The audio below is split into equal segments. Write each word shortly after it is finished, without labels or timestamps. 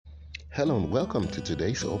Hello and welcome to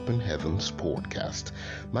today's Open Heavens podcast.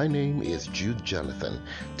 My name is Jude Jonathan.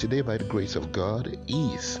 Today, by the grace of God,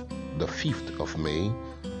 is the 5th of May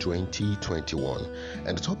 2021.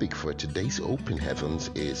 And the topic for today's Open Heavens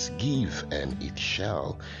is Give and it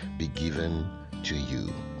shall be given to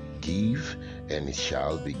you. Give and it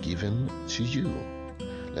shall be given to you.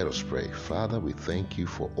 Let us pray. Father, we thank you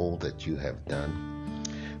for all that you have done.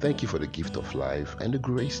 Thank you for the gift of life and the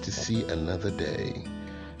grace to see another day.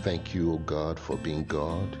 Thank you, O God, for being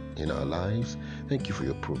God in our lives. Thank you for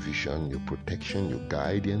your provision, your protection, your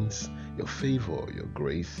guidance, your favor, your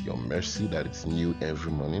grace, your mercy that is new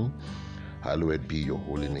every morning. Hallowed be your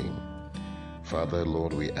holy name. Father,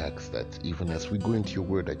 Lord, we ask that even as we go into your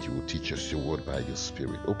word, that you will teach us your word by your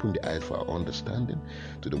spirit. Open the eyes for our understanding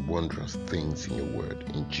to the wondrous things in your word.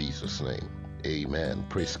 In Jesus' name, amen.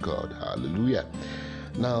 Praise God. Hallelujah.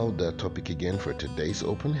 Now, the topic again for today's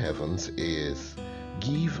Open Heavens is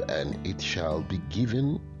Give and it shall be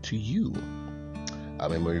given to you. Our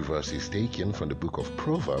memory verse is taken from the book of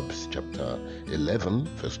Proverbs, chapter 11,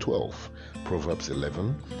 verse 12. Proverbs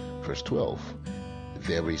 11, verse 12.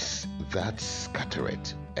 There is that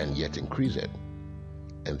scattereth and yet increaseth,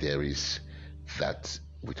 and there is that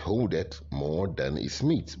withholdeth more than is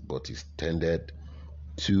meet, but is tended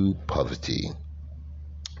to poverty.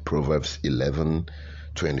 Proverbs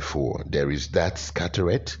 11:24. There is that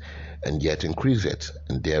scattereth and yet increaseth,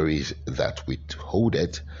 and there is that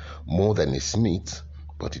withholdeth more than is meet,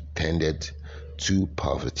 but it tendeth to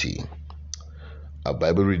poverty. Our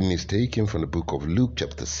Bible reading is taken from the book of Luke,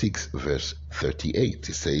 chapter 6, verse 38.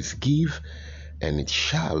 It says, Give, and it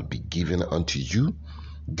shall be given unto you,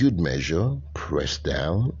 good measure, pressed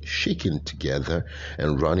down, shaken together,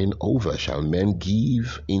 and running over shall men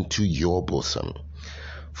give into your bosom.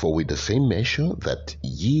 For with the same measure that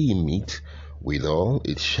ye meet withal,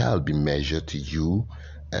 it shall be measured to you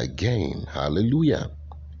again. Hallelujah.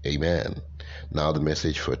 Amen. Now the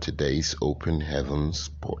message for today's Open Heavens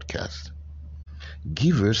podcast.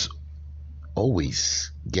 Givers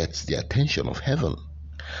always gets the attention of heaven.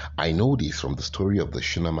 I know this from the story of the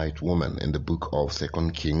Shunammite woman in the book of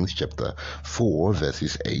 2 Kings chapter 4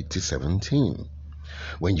 verses 8 to 17.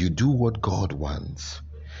 When you do what God wants,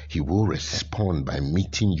 He will respond by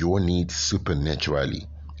meeting your needs supernaturally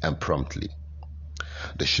and promptly.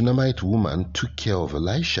 The Shunammite woman took care of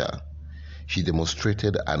Elisha. She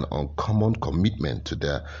demonstrated an uncommon commitment to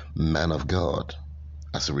the man of God.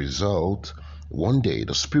 As a result, one day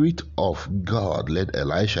the Spirit of God led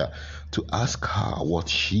Elisha to ask her what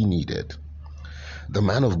she needed. The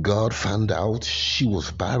man of God found out she was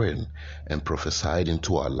barren and prophesied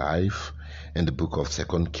into her life in the book of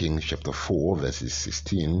 2 Kings chapter 4 verses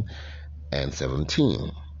 16 and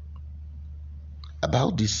 17.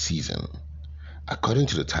 About this season, according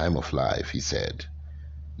to the time of life, he said,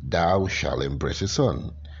 Thou shalt embrace a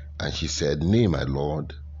son. And she said, Nay, my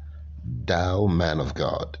Lord, thou man of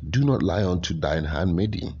God, do not lie unto thine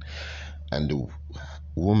handmaiden. And the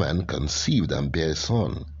woman conceived and bare a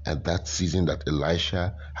son at that season that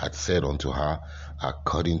Elisha had said unto her,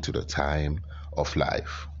 according to the time of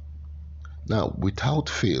life. Now, without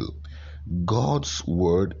fail, God's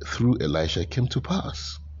word through Elisha came to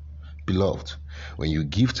pass. Beloved, when you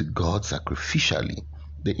give to God sacrificially,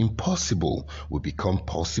 the impossible will become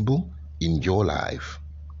possible in your life.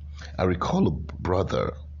 I recall a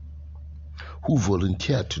brother who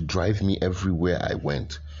volunteered to drive me everywhere I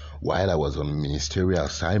went while I was on ministerial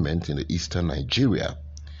assignment in the eastern Nigeria.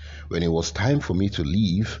 When it was time for me to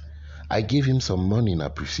leave, I gave him some money in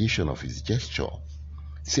appreciation of his gesture,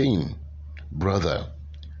 saying, Brother,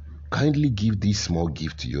 kindly give this small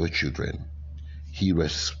gift to your children.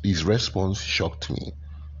 His response shocked me.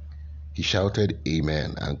 He shouted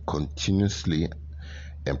amen and continuously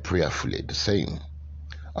and prayerfully the same.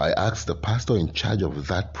 I asked the pastor in charge of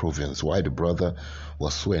that province why the brother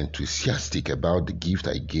was so enthusiastic about the gift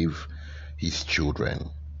I gave his children.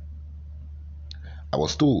 I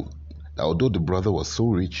was told that although the brother was so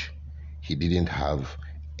rich, he didn't have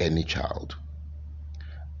any child.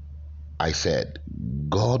 I said,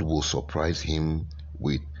 God will surprise him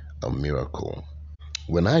with a miracle.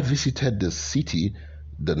 When I visited the city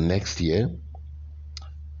the next year,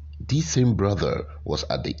 this same brother was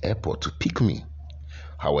at the airport to pick me.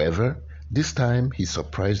 However, this time he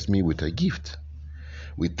surprised me with a gift.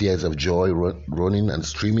 With tears of joy running and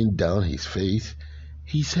streaming down his face,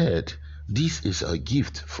 he said, This is a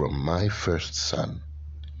gift from my first son.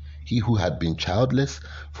 He who had been childless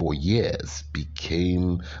for years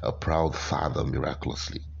became a proud father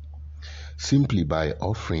miraculously, simply by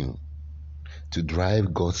offering to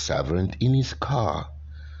drive God's servant in his car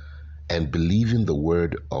and believing the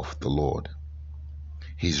word of the Lord.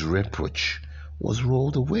 his reproach was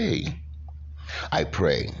rolled away. I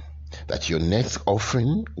pray that your next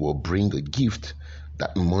offering will bring a gift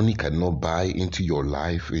that money cannot buy into your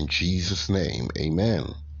life in Jesus' name.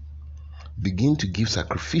 Amen. Begin to give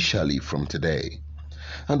sacrificially from today,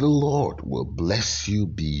 and the Lord will bless you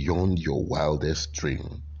beyond your wildest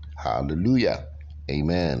dream. Hallelujah.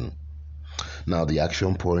 Amen. Now, the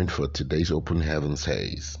action point for today's Open Heaven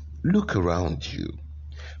says, look around you,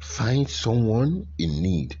 find someone in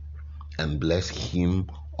need, and bless him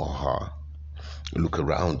or her. Look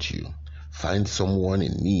around you, find someone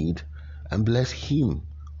in need, and bless him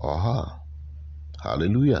or her.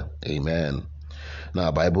 Hallelujah. Amen.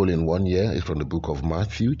 Now, Bible in 1 year is from the book of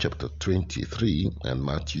Matthew chapter 23 and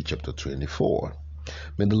Matthew chapter 24.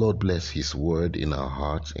 May the Lord bless his word in our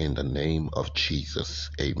hearts in the name of Jesus.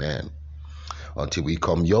 Amen. Until we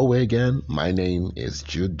come your way again, my name is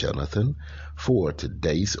Jude Jonathan for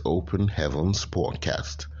today's Open Heavens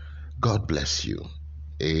podcast. God bless you.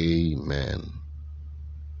 Amen.